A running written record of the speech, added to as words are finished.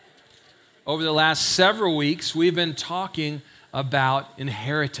Over the last several weeks, we've been talking about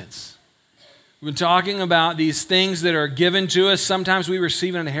inheritance. We've been talking about these things that are given to us. Sometimes we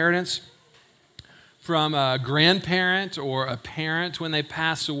receive an inheritance from a grandparent or a parent when they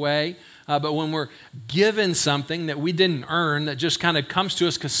pass away. But when we're given something that we didn't earn, that just kind of comes to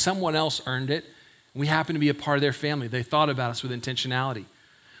us because someone else earned it, we happen to be a part of their family. They thought about us with intentionality.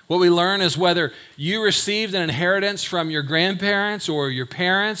 What we learn is whether you received an inheritance from your grandparents or your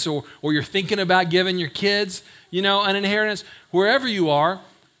parents or you're thinking about giving your kids, an inheritance, wherever you are,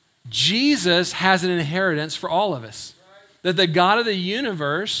 Jesus has an inheritance for all of us. That the God of the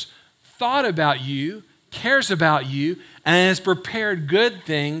universe thought about you, cares about you, and has prepared good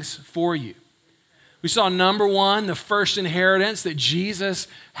things for you. We saw number one, the first inheritance that Jesus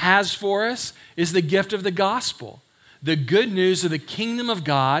has for us is the gift of the gospel. The good news of the kingdom of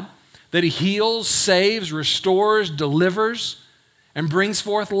God that he heals, saves, restores, delivers, and brings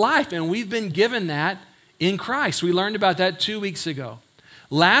forth life. And we've been given that in Christ. We learned about that 2 weeks ago.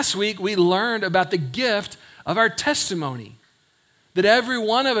 Last week, we learned about the gift of our testimony. That every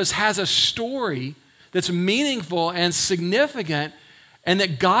one of us has a story that's meaningful and significant, and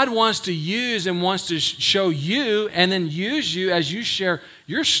that God wants to use and wants to show you and then use you as you share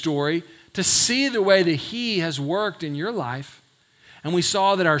your story to see the way that he has worked in your life. And we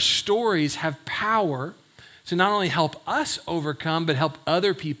saw that our stories have power to not only help us overcome, but help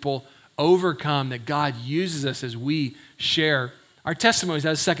other people overcome, that God uses us as we share our testimonies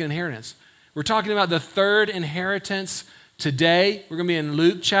as second inheritance. We're talking about the third inheritance today. We're going to be in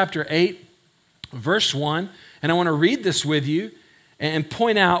Luke chapter 8, verse 1. And I want to read this with you and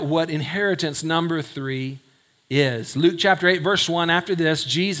point out what inheritance number 3 is. Luke chapter 8, verse 1, after this,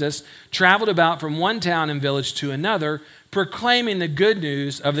 Jesus traveled about from one town and village to another, proclaiming the good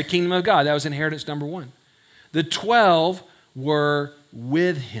news of the kingdom of God. That was inheritance number 1. The 12 were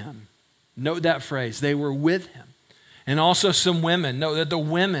with him. Note that phrase, they were with him. And also some women. Note that the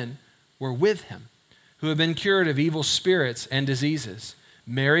women were with him, who had been cured of evil spirits and diseases.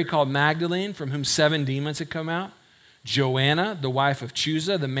 Mary called Magdalene, from whom 7 demons had come out. Joanna, the wife of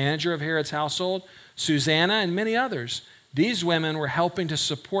Chuza, the manager of Herod's household. Susanna, and many others. These women were helping to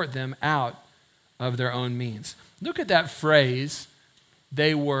support them out of their own means. Look at that phrase,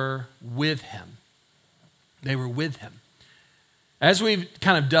 they were with him. They were with him. As we've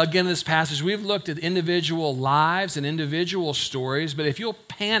kind of dug into this passage, we've looked at individual lives and individual stories, but if you'll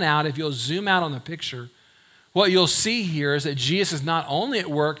pan out, if you'll zoom out on the picture, what you'll see here is that Jesus is not only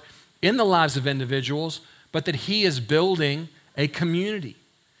at work in the lives of individuals, but that he is building a community.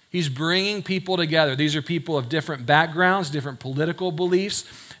 He's bringing people together. These are people of different backgrounds, different political beliefs,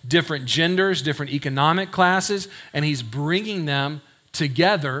 different genders, different economic classes, and he's bringing them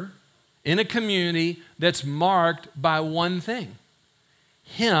together in a community that's marked by one thing: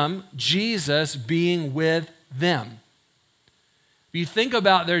 him, Jesus, being with them. If you think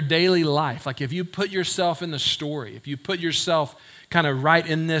about their daily life, like if you put yourself in the story, if you put yourself kind of right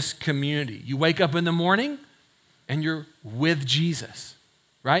in this community, you wake up in the morning and you're with Jesus.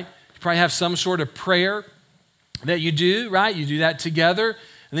 Right? You probably have some sort of prayer that you do, right? You do that together,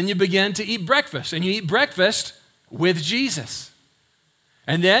 and then you begin to eat breakfast, and you eat breakfast with Jesus.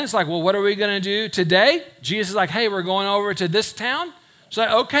 And then it's like, well, what are we going to do today? Jesus is like, hey, we're going over to this town. It's like,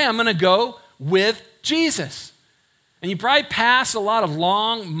 okay, I'm going to go with Jesus. And you probably pass a lot of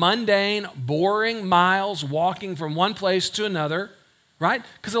long, mundane, boring miles walking from one place to another, right?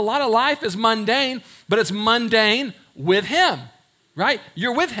 Because a lot of life is mundane, but it's mundane with him. Right?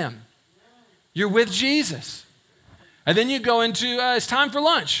 You're with him. You're with Jesus. And then you go into, it's time for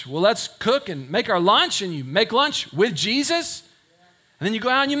lunch. Well, let's cook and make our lunch, and you make lunch with Jesus. And then you go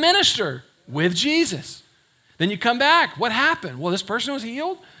out and you minister with Jesus. Then you come back. What happened? Well, this person was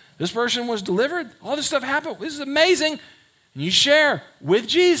healed. This person was delivered. All this stuff happened. This is amazing. And you share with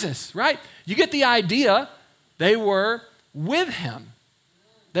Jesus, right? You get the idea. They were with him.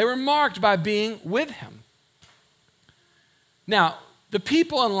 They were marked by being with him. Now, the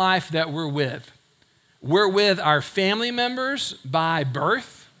people in life that we're with our family members by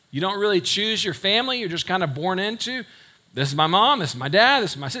birth. You don't really choose your family. You're just kind of born into, this is my mom, this is my dad,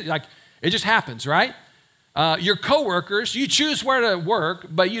 this is my sister. Like, it just happens, right? Your coworkers, you choose where to work,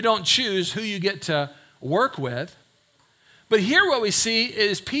 but you don't choose who you get to work with. But here what we see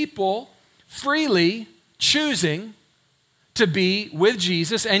is people freely choosing to be with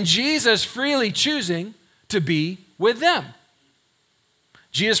Jesus, and Jesus freely choosing to be with them.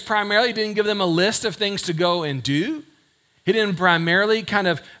 Jesus primarily didn't give them a list of things to go and do. He didn't primarily kind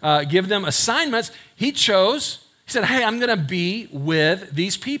of give them assignments. He said, hey, I'm going to be with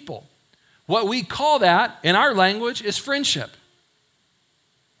these people. What we call that in our language is friendship.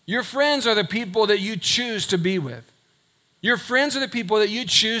 Your friends are the people that you choose to be with. Your friends are the people that you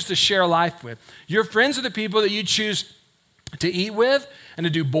choose to share life with. Your friends are the people that you choose to eat with and to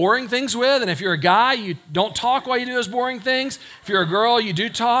do boring things with. And if you're a guy, you don't talk while you do those boring things. If you're a girl, you do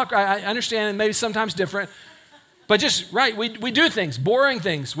talk. I understand, and maybe sometimes different. But just, right, we do things, boring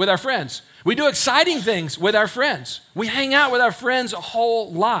things with our friends. We do exciting things with our friends. We hang out with our friends a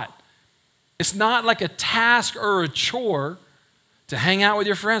whole lot. It's not like a task or a chore to hang out with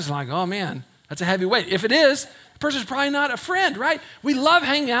your friends. Like, oh man, that's a heavy weight. If it is, the person's probably not a friend, right? We love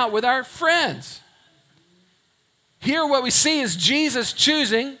hanging out with our friends. Here what we see is Jesus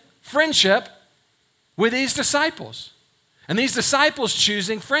choosing friendship with these disciples. And these disciples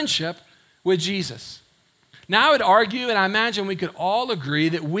choosing friendship with Jesus. Now I would argue, and I imagine we could all agree,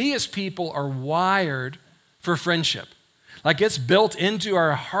 that we as people are wired for friendship. Like it's built into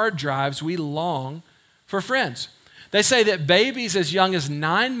our hard drives. We long for friends. They say that babies as young as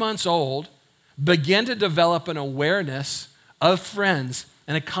 9 months old begin to develop an awareness of friends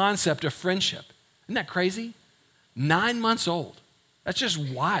and a concept of friendship. Isn't that crazy? 9 months old. That's just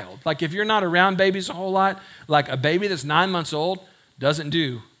wild. Like if you're not around babies a whole lot, like a baby that's 9 months old doesn't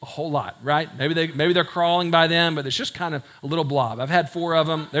do a whole lot, right? Maybe they're crawling by then, but it's just kind of a little blob. I've had 4 of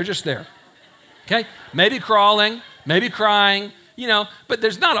them. They're just there. Okay? Maybe crawling, maybe crying, but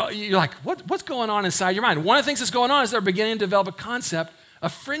there's not, you're like, what's going on inside your mind? One of the things that's going on is they're beginning to develop a concept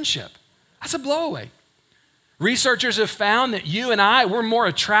of friendship. That's a blowaway. Researchers have found that you and I, we're more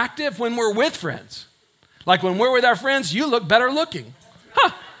attractive when we're with friends. Like when we're with our friends, you look better looking.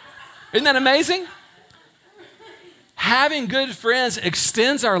 Huh? Isn't that amazing? Having good friends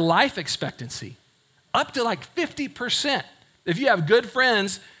extends our life expectancy up to like 50%. If you have good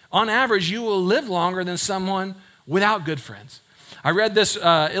friends, on average, you will live longer than someone without good friends. I read this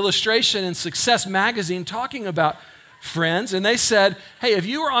illustration in Success Magazine talking about friends, and they said, hey, if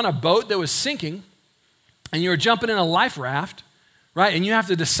you were on a boat that was sinking and you were jumping in a life raft, right, and you have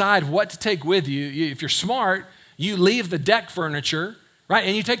to decide what to take with you, if you're smart, you leave the deck furniture, right,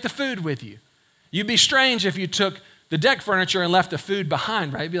 and you take the food with you. You'd be strange if you took the deck furniture and left the food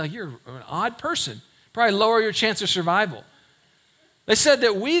behind, right? You'd be like, you're an odd person. Probably lower your chance of survival. They said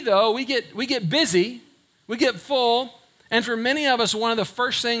that we get busy, we get full, and for many of us, one of the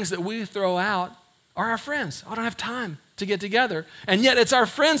first things that we throw out are our friends. I don't have time to get together. And yet it's our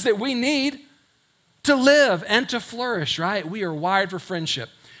friends that we need to live and to flourish, right? We are wired for friendship.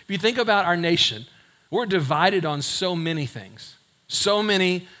 If you think about our nation, we're divided on so many things, so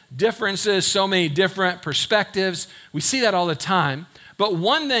many differences, so many different perspectives. We see that all the time. But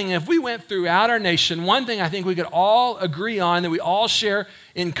one thing, if we went throughout our nation, one thing I think we could all agree on, that we all share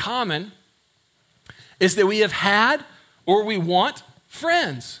in common, is that we have had or we want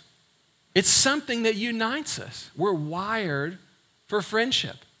friends. It's something that unites us. We're wired for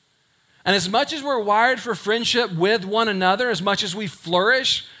friendship. And as much as we're wired for friendship with one another, as much as we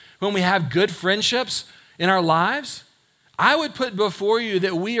flourish when we have good friendships in our lives, I would put before you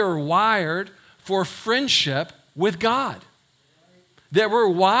that we are wired for friendship with God. That we're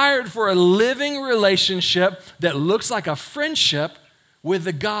wired for a living relationship that looks like a friendship with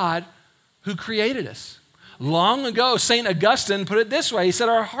the God who created us. Long ago, St. Augustine put it this way. He said,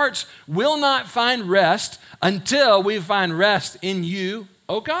 our hearts will not find rest until we find rest in you,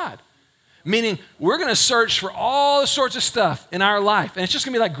 O God. Meaning, we're going to search for all sorts of stuff in our life. And it's just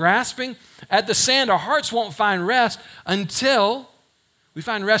going to be like grasping at the sand. Our hearts won't find rest until we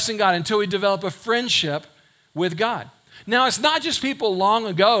find rest in God, until we develop a friendship with God. Now, it's not just people long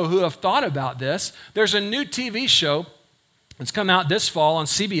ago who have thought about this. There's a new TV show that's come out this fall on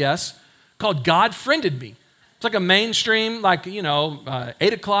CBS called God Friended Me. It's like a mainstream,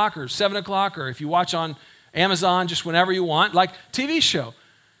 8 o'clock or 7 o'clock, or if you watch on Amazon, just whenever you want, like TV show.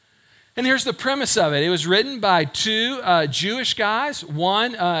 And here's the premise of it. It was written by 2 Jewish guys.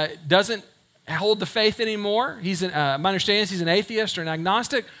 One doesn't hold the faith anymore. My understanding is he's an atheist or an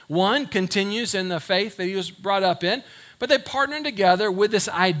agnostic. One continues in the faith that he was brought up in. But they partnered together with this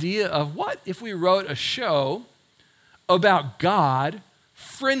idea of what if we wrote a show about God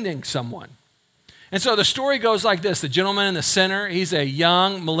friending someone? And so the story goes like this. The gentleman in the center, he's a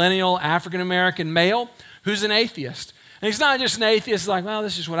young millennial African-American male who's an atheist. And he's not just an atheist, like, well,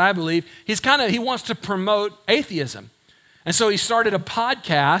 this is what I believe. He wants to promote atheism. And so he started a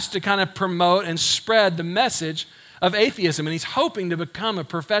podcast to kind of promote and spread the message of atheism. And he's hoping to become a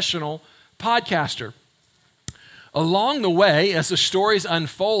professional podcaster. Along the way, as the story's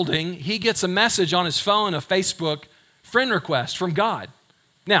unfolding, he gets a message on his phone, a Facebook friend request from God.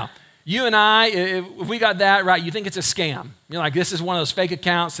 Now, you and I, if we got that right, you think it's a scam. You're like, this is one of those fake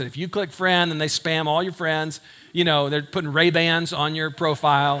accounts that if you click friend, then they spam all your friends, they're putting Ray-Bans on your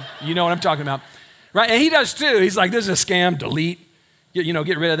profile. You know what I'm talking about, right? And he does too. He's like, this is a scam, delete.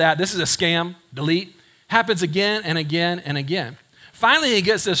 Get rid of that. This is a scam, delete. Happens again and again and again. Finally, he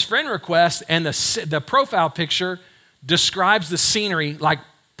gets this friend request, and the profile picture describes the scenery like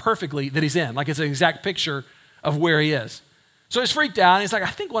perfectly that he's in. Like it's an exact picture of where he is. So he's freaked out, and he's like, I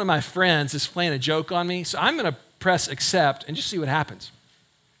think one of my friends is playing a joke on me, so I'm going to press accept and just see what happens.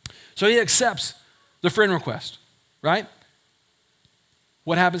 So he accepts the friend request, right?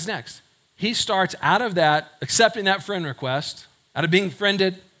 What happens next? He starts out of that, accepting that friend request, out of being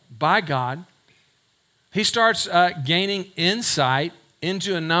friended by God, he starts gaining insight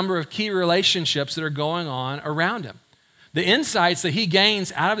into a number of key relationships that are going on around him. The insights that he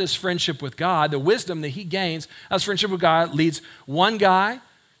gains out of this friendship with God, the wisdom that he gains out of this friendship with God leads one guy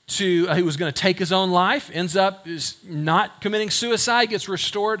to who was going to take his own life, ends up not committing suicide, gets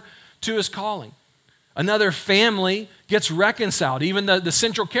restored to his calling. Another family gets reconciled. Even the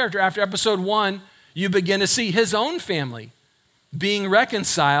central character, after episode 1, you begin to see his own family being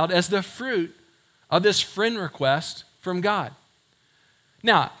reconciled as the fruit of this friend request from God.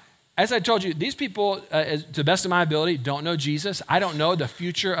 Now, as I told you, these people, to the best of my ability, don't know Jesus. I don't know the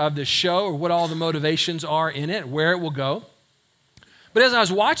future of the show or what all the motivations are in it, where it will go. But as I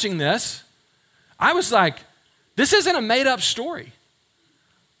was watching this, I was like, this isn't a made-up story.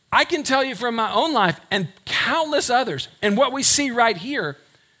 I can tell you from my own life and countless others, and what we see right here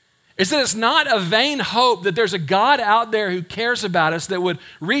is that it's not a vain hope that there's a God out there who cares about us that would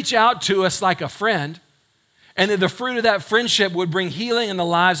reach out to us like a friend, and that the fruit of that friendship would bring healing in the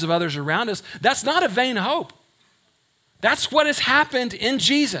lives of others around us. That's not a vain hope. That's what has happened in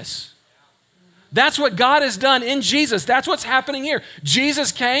Jesus. That's what God has done in Jesus. That's what's happening here.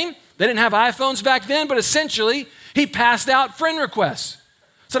 Jesus came. They didn't have iPhones back then, but essentially, he passed out friend requests.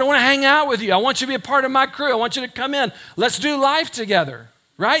 Said, I want to hang out with you. I want you to be a part of my crew. I want you to come in. Let's do life together,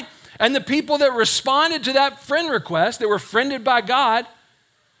 right? And the people that responded to that friend request, that were friended by God,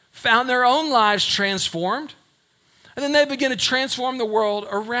 found their own lives transformed. And then they begin to transform the world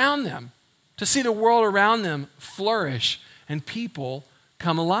around them, to see the world around them flourish and people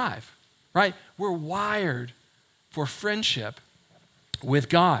come alive, right? We're wired for friendship with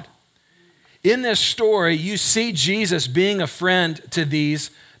God. In this story, you see Jesus being a friend to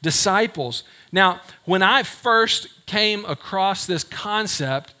these disciples. Now, when I first came across this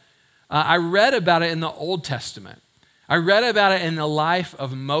concept, I read about it in the Old Testament. I read about it in the life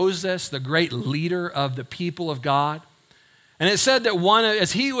of Moses, the great leader of the people of God. And it said that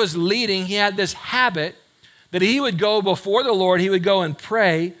as he was leading, he had this habit that he would go before the Lord, he would go and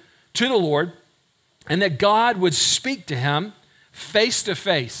pray to the Lord, and that God would speak to him face to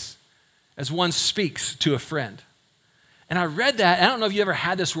face as one speaks to a friend. And I read that. I don't know if you ever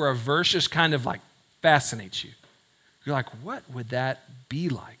had this where a verse just kind of like fascinates you. You're like, what would that be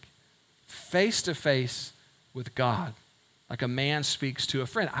like? Face to face with God, like a man speaks to a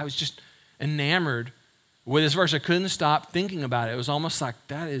friend. I was just enamored with this verse. I couldn't stop thinking about it. It was almost like,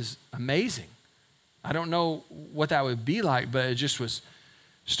 that is amazing. I don't know what that would be like, but it just was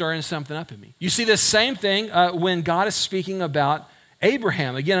stirring something up in me. You see this same thing when God is speaking about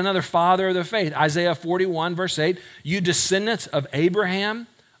Abraham. Again, another father of the faith. Isaiah 41, verse 8, you descendants of Abraham,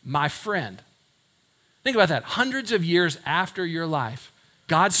 my friend. Think about that. Hundreds of years after your life,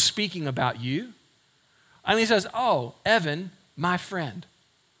 God's speaking about you. And he says, oh, Evan, my friend.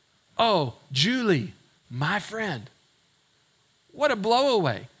 Oh, Julie, my friend. What a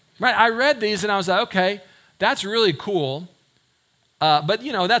blow-away, right? I read these and I was like, okay, that's really cool. But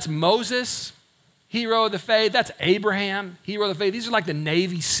that's Moses, hero of the faith. That's Abraham, hero of the faith. These are like the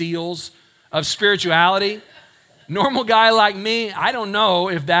Navy SEALs of spirituality. Normal guy like me, I don't know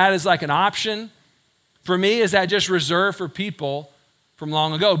if that is like an option. For me, is that just reserved for people from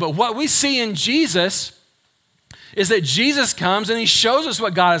long ago? But what we see in Jesus is that Jesus comes and he shows us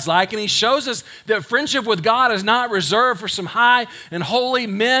what God is like, and he shows us that friendship with God is not reserved for some high and holy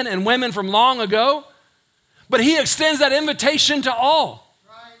men and women from long ago, but he extends that invitation to all.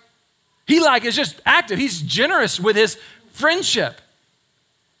 Right. He is just active. He's generous with his friendship.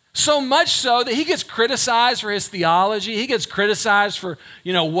 So much so that he gets criticized for his theology. He gets criticized for,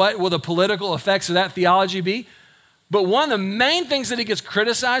 what will the political effects of that theology be? But one of the main things that he gets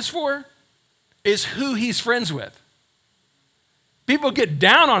criticized for is who he's friends with. People get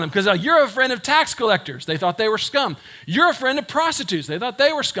down on him because you're a friend of tax collectors. They thought they were scum. You're a friend of prostitutes. They thought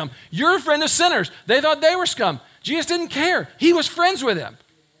they were scum. You're a friend of sinners. They thought they were scum. Jesus didn't care. He was friends with them,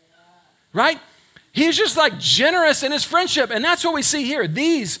 right? He's just like generous in his friendship. And that's what we see here.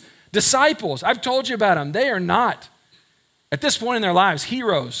 These disciples, I've told you about them. They are not, at this point in their lives,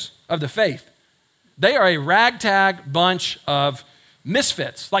 heroes of the faith. They are a ragtag bunch of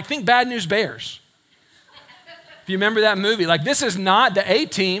misfits. Like, think Bad News Bears. If you remember that movie, like, this is not the A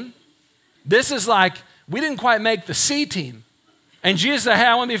team. This is like, we didn't quite make the C team. And Jesus said, hey,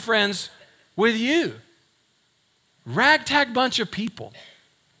 I want to be friends with you. Ragtag bunch of people.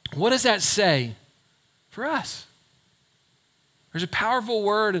 What does that say for us? There's a powerful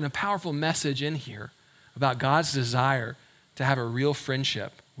word and a powerful message in here about God's desire to have a real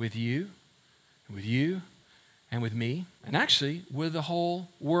friendship with you, and with me, and actually with the whole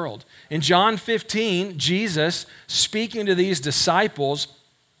world. In John 15, Jesus, speaking to these disciples,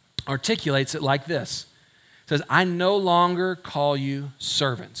 articulates it like this. He says, I no longer call you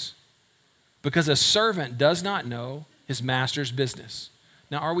servants, because a servant does not know his master's business.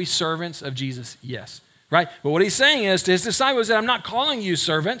 Now, are we servants of Jesus? Yes. Right? But what he's saying is to his disciples that I'm not calling you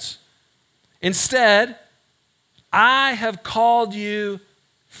servants. Instead, I have called you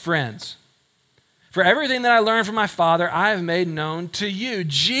friends. For everything that I learned from my Father, I have made known to you.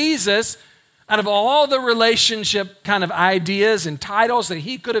 Jesus, out of all the relationship kind of ideas and titles that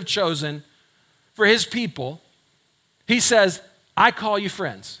he could have chosen for his people, he says, I call you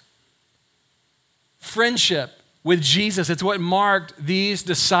friends. Friendship with Jesus, it's what marked these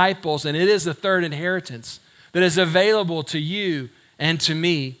disciples, and it is the third inheritance that is available to you and to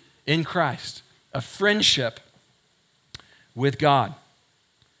me in Christ. A friendship with God.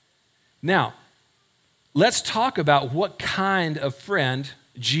 Now, let's talk about what kind of friend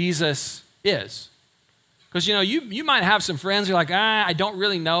Jesus is. Because, you might have some friends who are like, I don't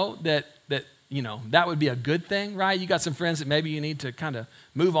really know that would be a good thing, right? You got some friends that maybe you need to kind of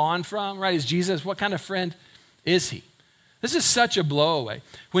move on from, right? Is Jesus, what kind of friend is he? This is such a blowaway.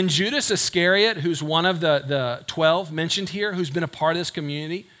 When Judas Iscariot, who's one of the 12 mentioned here, who's been a part of this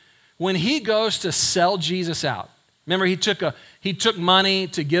community, when he goes to sell Jesus out, remember he took money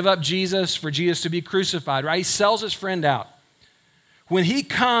to give up Jesus for Jesus to be crucified, right? He sells his friend out. When he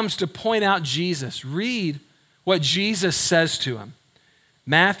comes to point out Jesus, read what Jesus says to him.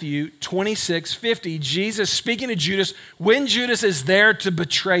 Matthew 26:50, Jesus speaking to Judas when Judas is there to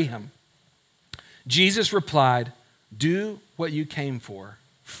betray him. Jesus replied, do what you came for,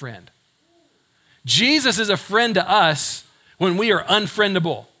 friend. Jesus is a friend to us when we are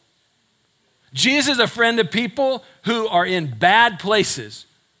unfriendable. Jesus is a friend to people who are in bad places,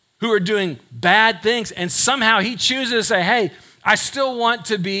 who are doing bad things, and somehow he chooses to say, hey, I still want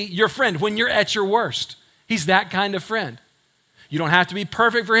to be your friend when you're at your worst. He's that kind of friend. You don't have to be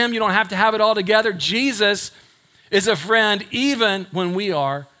perfect for him. You don't have to have it all together. Jesus is a friend even when we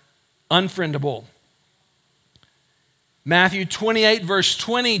are unfriendable. Matthew 28, verse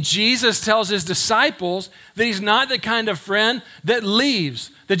 20, Jesus tells his disciples that he's not the kind of friend that leaves,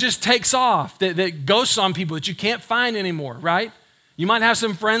 that just takes off, that ghosts on people that you can't find anymore, right? You might have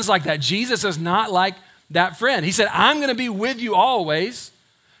some friends like that. Jesus is not like that friend. He said, I'm going to be with you always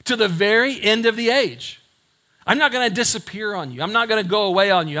to the very end of the age. I'm not going to disappear on you. I'm not going to go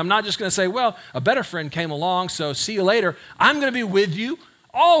away on you. I'm not just going to say, well, a better friend came along, so see you later. I'm going to be with you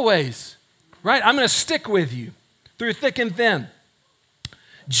always, right? I'm going to stick with you through thick and thin.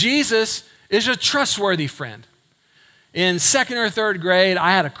 Jesus is a trustworthy friend. In second or third grade, I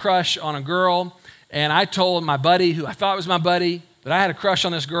had a crush on a girl, and I told my buddy, who I thought was my buddy, that I had a crush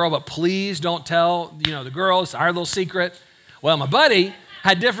on this girl, but please don't tell, the girl. It's our little secret. Well, my buddy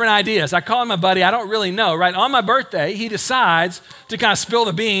had different ideas. I called my buddy, I don't really know, right? On my birthday, he decides to kind of spill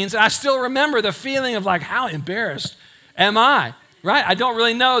the beans, and I still remember the feeling of like, how embarrassed am I, right? I don't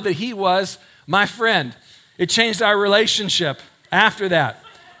really know that he was my friend. It changed our relationship after that.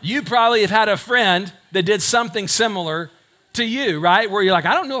 You probably have had a friend that did something similar to you, right? Where you're like,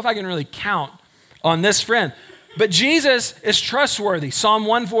 I don't know if I can really count on this friend. But Jesus is trustworthy. Psalm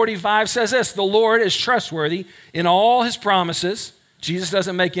 145 says this, the Lord is trustworthy in all his promises. Jesus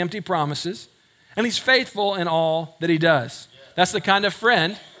doesn't make empty promises. And he's faithful in all that he does. That's the kind of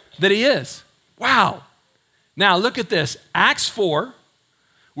friend that he is. Wow. Now look at this. Acts 4.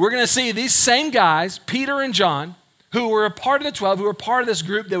 We're going to see these same guys, Peter and John, who were a part of the 12, who were part of this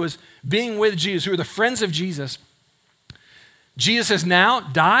group that was being with Jesus, who were the friends of Jesus. Jesus has now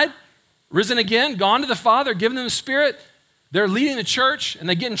died, risen again, gone to the Father, given them the Spirit. They're leading the church, and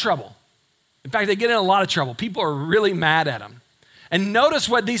they get in trouble. In fact, they get in a lot of trouble. People are really mad at them. And notice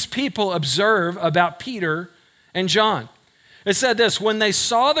what these people observe about Peter and John. It said this, when they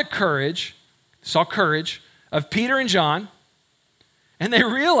saw courage of Peter and John, and they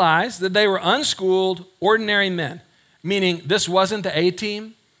realized that they were unschooled, ordinary men, meaning this wasn't the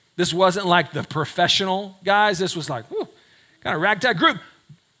A-team. This wasn't like the professional guys. This was like, kind of ragtag group.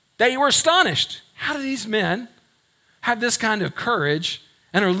 They were astonished. How do these men have this kind of courage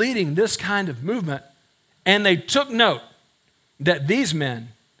and are leading this kind of movement. And they took note that these men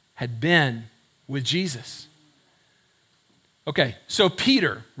had been with Jesus. Okay, so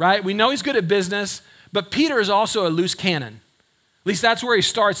Peter, right? We know he's good at business, but Peter is also a loose cannon. At least that's where he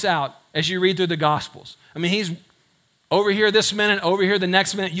starts out as you read through the Gospels. I mean, he's over here this minute, over here the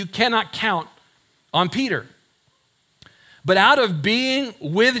next minute. You cannot count on Peter. But out of being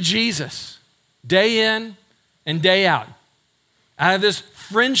with Jesus day in and day out of this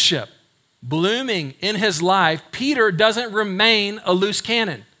friendship blooming in his life, Peter doesn't remain a loose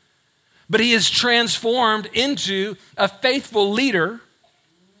cannon, but he is transformed into a faithful leader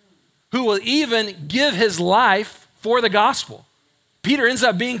who will even give his life for the gospel. Peter ends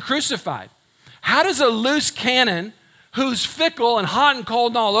up being crucified. How does a loose cannon who's fickle and hot and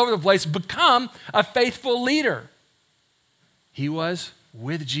cold and all over the place become a faithful leader? He was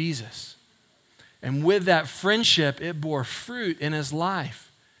with Jesus. And with that friendship, it bore fruit in his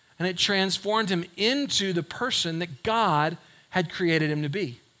life. And it transformed him into the person that God had created him to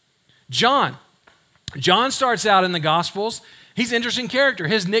be. John starts out in the Gospels. He's an interesting character.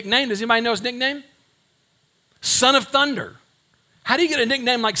 His nickname, does anybody know his nickname? Son of Thunder. How do you get a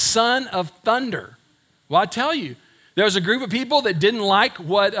nickname like Son of Thunder? Well, I tell you, there was a group of people that didn't like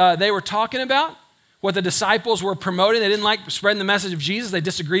what they were talking about, what the disciples were promoting. They didn't like spreading the message of Jesus. They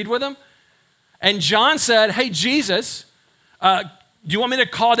disagreed with him. And John said, hey, Jesus, do you want me to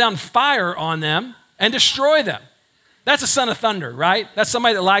call down fire on them and destroy them? That's a son of thunder, right? That's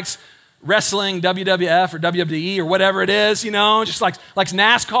somebody that likes wrestling, WWF or WWE or whatever it is, just likes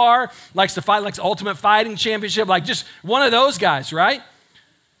NASCAR, likes to fight, likes Ultimate Fighting Championship, like just one of those guys, right?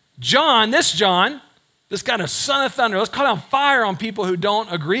 John, this kind of son of thunder, let's call down fire on people who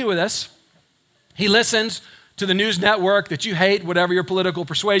don't agree with us. He listens to the news network that you hate, whatever your political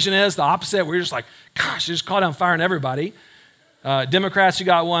persuasion is, the opposite, where you're just like, gosh, just call down fire on everybody. Democrats, you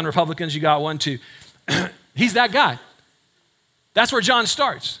got one. Republicans, you got one too. He's that guy. That's where John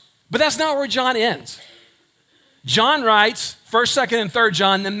starts. But that's not where John ends. John writes, 1st, 2nd, and 3rd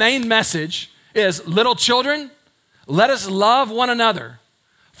John, the main message is, little children, let us love one another,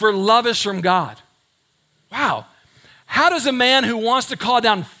 for love is from God. Wow. How does a man who wants to call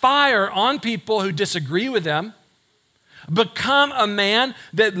down fire on people who disagree with them become a man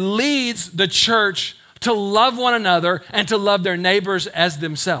that leads the church to love one another and to love their neighbors as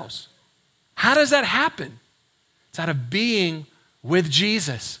themselves? How does that happen? It's out of being with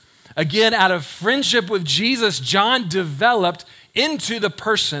Jesus. Again, out of friendship with Jesus, John developed into the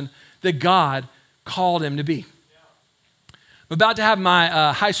person that God called him to be. I'm about to have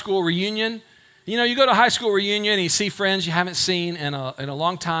my high school reunion. You go to a high school reunion and you see friends you haven't seen in a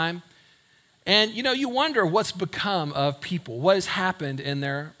long time. And, you wonder what's become of people, what has happened in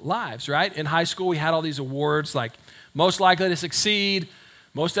their lives, right? In high school, we had all these awards like most likely to succeed,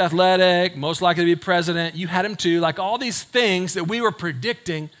 most athletic, most likely to be president. You had them too, like all these things that we were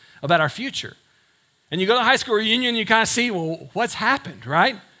predicting about our future. And you go to a high school reunion and you kind of see, well, what's happened,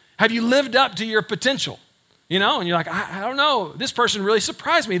 right? Have you lived up to your potential? And you're like, I don't know, this person really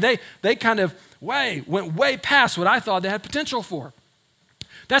surprised me. They kind of went way past what I thought they had potential for.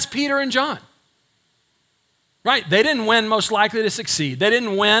 That's Peter and John, right? They didn't win most likely to succeed. They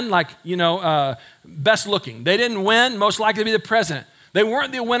didn't win best looking. They didn't win most likely to be the president. They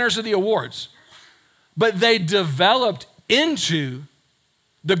weren't the winners of the awards, but they developed into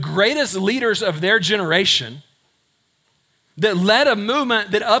the greatest leaders of their generation that led a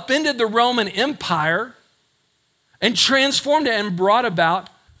movement that upended the Roman Empire and transformed it and brought about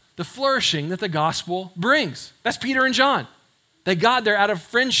the flourishing that the gospel brings. That's Peter and John. They got there out of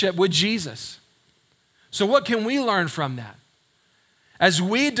friendship with Jesus. So what can we learn from that? As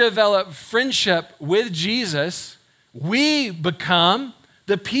we develop friendship with Jesus, we become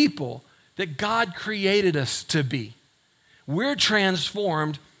the people that God created us to be. We're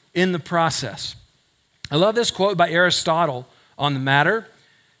transformed in the process. I love this quote by Aristotle on the matter.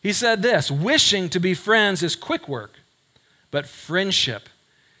 He said this, wishing to be friends is quick work, but friendship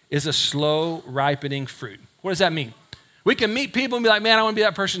is a slow ripening fruit. What does that mean? We can meet people and be like, man, I want to be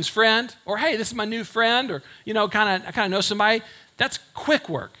that person's friend. Or, hey, this is my new friend. Or, I kind of know somebody. That's quick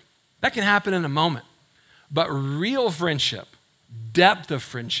work. That can happen in a moment. But real friendship, depth of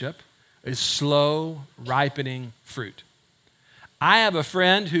friendship, is slow ripening fruit. I have a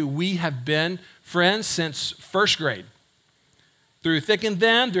friend who we have been friends since first grade. Through thick and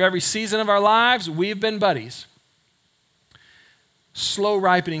thin, through every season of our lives, we've been buddies. Slow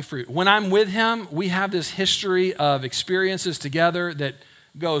ripening fruit. When I'm with him, we have this history of experiences together that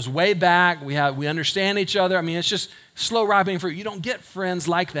goes way back. We understand each other. I mean, it's just slow ripening fruit. You don't get friends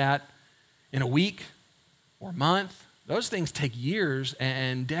like that in a week or a month. those things take years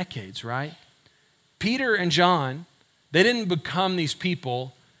and decades, right? Peter and John, they didn't become these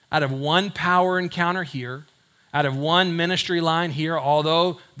people out of one power encounter here, out of one ministry line here,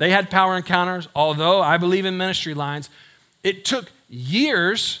 although they had power encounters, although I believe in ministry lines. It took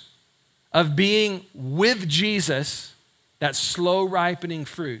years of being with Jesus, that slow ripening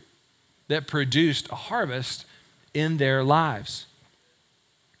fruit that produced a harvest in their lives.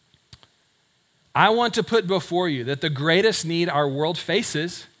 I want to put before you that the greatest need our world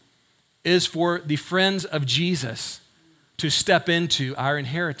faces is for the friends of Jesus to step into our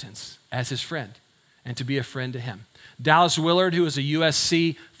inheritance as his friend and to be a friend to him. Dallas Willard, who was a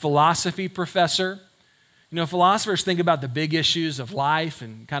USC philosophy professor, philosophers think about the big issues of life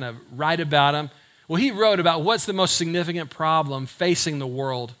and kind of write about them. Well, he wrote about what's the most significant problem facing the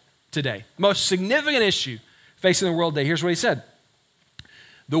world today. Most significant issue facing the world today. Here's what he said.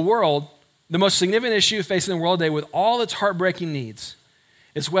 The most significant issue facing the world today with all its heartbreaking needs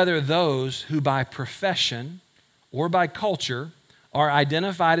is whether those who by profession or by culture are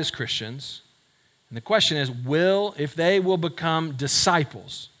identified as Christians, and the question is, if they will become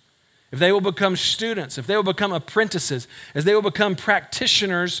disciples, if they will become students, if they will become apprentices, if they will become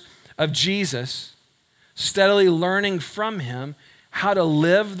practitioners of Jesus, steadily learning from him how to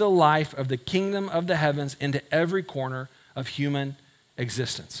live the life of the kingdom of the heavens into every corner of human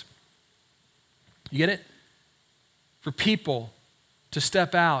existence. You get it? For people to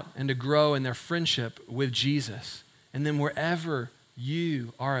step out and to grow in their friendship with Jesus. And then wherever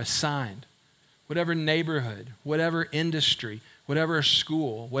you are assigned, whatever neighborhood, whatever industry, whatever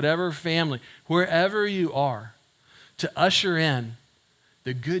school, whatever family, wherever you are, to usher in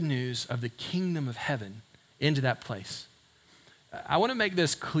the good news of the kingdom of heaven into that place. I want to make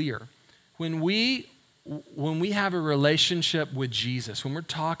this clear. When we have a relationship with Jesus, when we're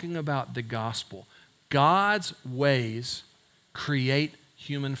talking about the gospel, God's ways create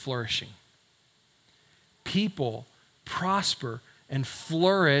human flourishing. People prosper and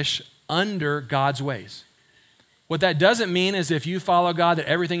flourish under God's ways. What that doesn't mean is if you follow God that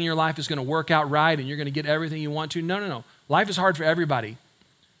everything in your life is going to work out right and you're going to get everything you want to. No. Life is hard for everybody.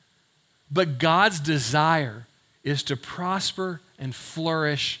 But God's desire is to prosper and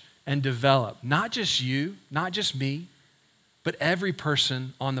flourish and develop. Not just you, not just me, but every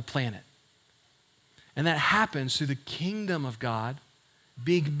person on the planet. And that happens through the kingdom of God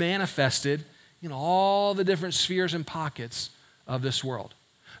being manifested in all the different spheres and pockets of this world.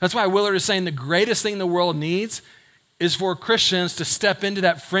 That's why Willard is saying the greatest thing the world needs is for Christians to step into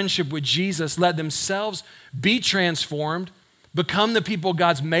that friendship with Jesus, let themselves be transformed, become the people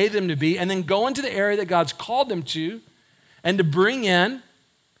God's made them to be, and then go into the area that God's called them to, and to bring in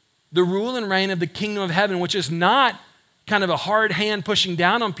the rule and reign of the kingdom of heaven, which is not kind of a hard hand pushing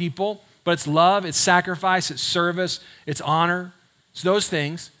down on people, but it's love, it's sacrifice, it's service, it's honor. It's those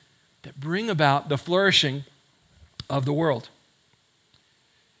things that bring about the flourishing of the world.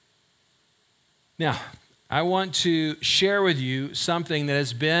 Now, I want to share with you something that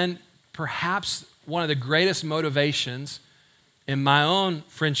has been perhaps one of the greatest motivations in my own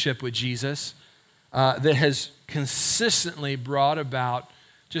friendship with Jesus that has consistently brought about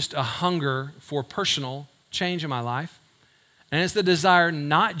just a hunger for personal change in my life. And it's the desire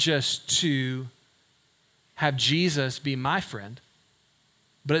not just to have Jesus be my friend,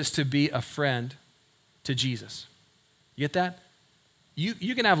 but it's to be a friend to Jesus. You get that?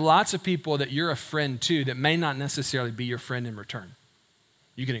 You can have lots of people that you're a friend to that may not necessarily be your friend in return.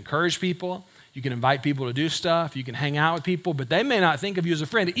 You can encourage people, you can invite people to do stuff, you can hang out with people, but they may not think of you as a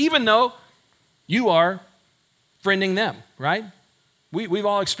friend, even though you are friending them, right? We've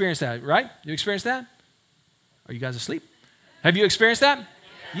all experienced that, right? You experienced that? Are you guys asleep? Have you experienced that?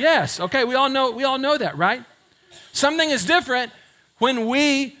 Yes. Okay, we all know that, right? Something is different when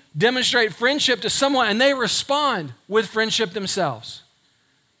we demonstrate friendship to someone and they respond with friendship themselves.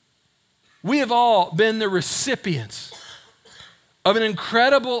 We have all been the recipients of an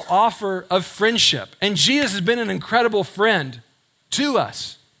incredible offer of friendship, and Jesus has been an incredible friend to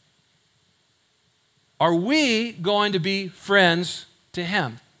us. Are we going to be friends to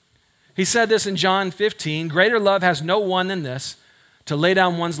him? He said this in John 15, greater love has no one than this, to lay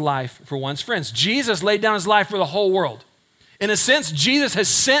down one's life for one's friends. Jesus laid down his life for the whole world. In a sense, Jesus has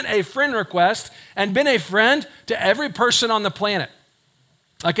sent a friend request and been a friend to every person on the planet.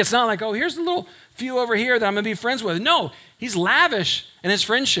 Like it's not like, oh, here's a little few over here that I'm going to be friends with. No, he's lavish in his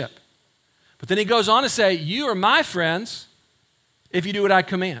friendship. But then he goes on to say, you are my friends if you do what I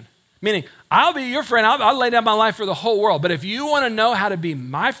command. Meaning, I'll be your friend. I'll lay down my life for the whole world. But if you want to know how to be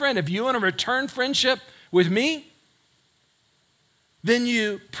my friend, if you want to return friendship with me, Then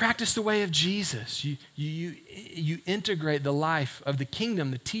you practice the way of Jesus. You integrate the life of the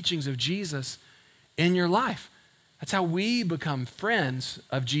kingdom, the teachings of Jesus in your life. That's how we become friends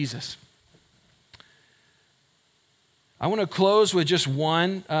of Jesus. I want to close with just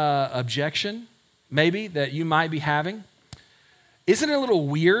one objection, maybe, that you might be having. Isn't it a little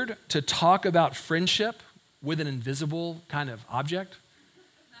weird to talk about friendship with an invisible kind of object?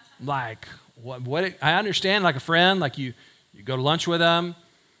 Like, what I understand, like a friend, like you go to lunch with them,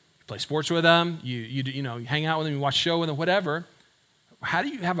 you play sports with them, you hang out with them, you watch a show with them, whatever. How do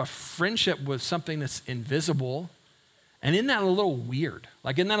you have a friendship with something that's invisible? And isn't that a little weird?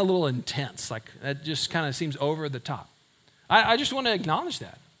 Like, isn't that a little intense? Like, that just kind of seems over the top. I just want to acknowledge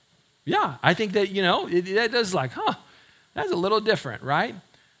that. Yeah, I think that, it does like, that's a little different, right?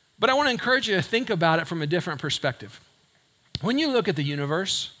 But I want to encourage you to think about it from a different perspective. When you look at the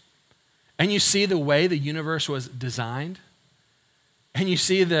universe and you see the way the universe was designed, and you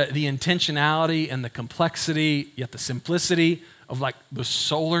see the intentionality and the complexity, yet the simplicity of like the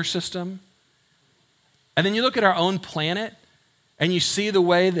solar system, and then you look at our own planet and you see the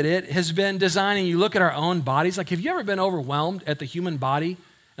way that it has been designed, and you look at our own bodies, like have you ever been overwhelmed at the human body?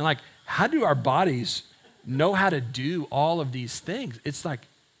 And like, how do our bodies know how to do all of these things? It's like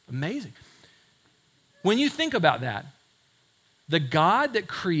amazing. When you think about that, the God that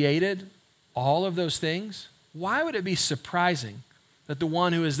created all of those things, why would it be surprising that the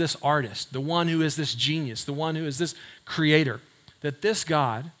one who is this artist, the one who is this genius, the one who is this creator, that this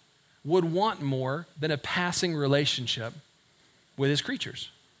God would want more than a passing relationship with his creatures?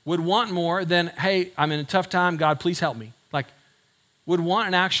 Would want more than, hey, I'm in a tough time, God, please help me. Like, would want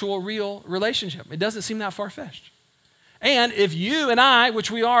an actual real relationship. It doesn't seem that far-fetched. And if you and I,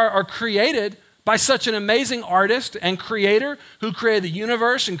 which we are created by such an amazing artist and creator who created the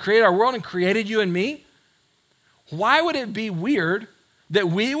universe and created our world and created you and me, why would it be weird that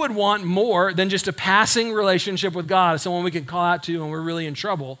we would want more than just a passing relationship with God, someone we can call out to when we're really in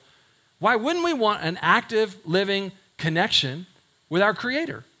trouble? Why wouldn't we want an active, living connection with our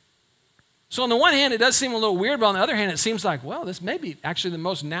Creator? So on the one hand, it does seem a little weird, but on the other hand, it seems like, well, this may be actually the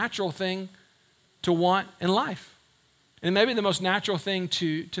most natural thing to want in life. And maybe the most natural thing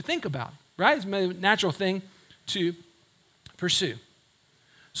to think about, right? It's maybe the natural thing to pursue.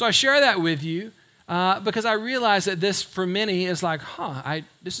 So I share that with you because I realize that this, for many, is like,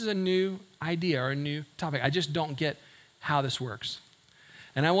 this is a new idea or a new topic. I just don't get how this works.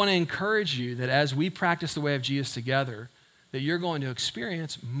 And I want to encourage you that as we practice the way of Jesus together, that you're going to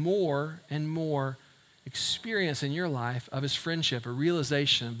experience more and more experience in your life of his friendship, a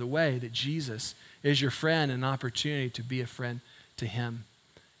realization of the way that Jesus is your friend and an opportunity to be a friend to him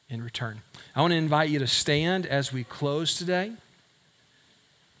in return. I want to invite you to stand as we close today.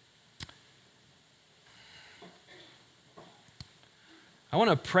 I want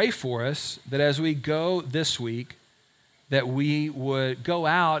to pray for us that as we go this week, that we would go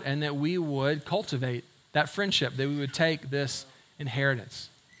out and that we would cultivate that friendship, that we would take this inheritance.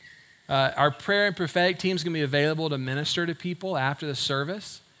 Our prayer and prophetic team is going to be available to minister to people after the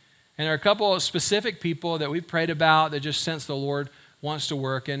service. And there are a couple of specific people that we prayed about that just sense the Lord wants to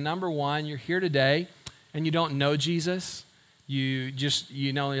work. And number one, you're here today and you don't know Jesus. You're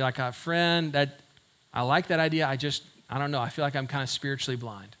like a friend that I like that idea. I don't know. I feel like I'm kind of spiritually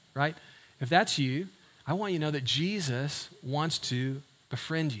blind, right? If that's you, I want you to know that Jesus wants to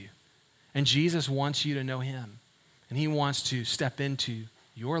befriend you. And Jesus wants you to know him. And he wants to step into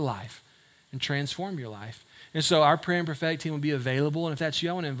your life and transform your life. And so our prayer and prophetic team will be available. And if that's you,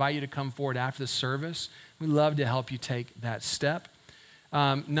 I want to invite you to come forward after the service. We'd love to help you take that step.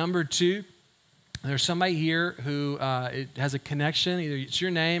 Number two, there's somebody here who it has a connection. Either it's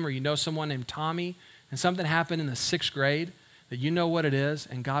your name or you know someone named Tommy, and something happened in the 6th grade that you know what it is,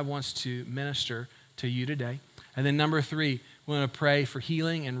 and God wants to minister to you today. And then number 3, we want to pray for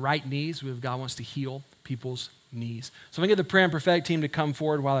healing and right knees. God wants to heal people's knees. So I'm going to get the prayer and prophetic team to come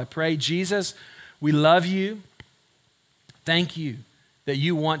forward while I pray. Jesus, we love you. Thank you that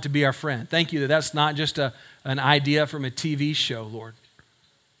you want to be our friend. Thank you that that's not just an idea from a TV show, Lord,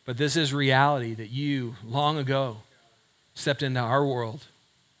 but this is reality that you long ago stepped into our world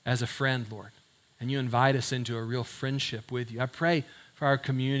as a friend, Lord, and you invite us into a real friendship with you. I pray for our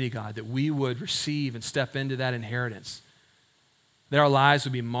community, God, that we would receive and step into that inheritance, that our lives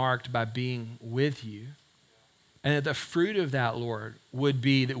would be marked by being with you, and that the fruit of that, Lord, would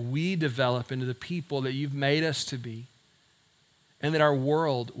be that we develop into the people that you've made us to be, and that our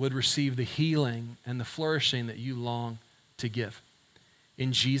world would receive the healing and the flourishing that you long to give.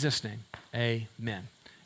 In Jesus' name, amen.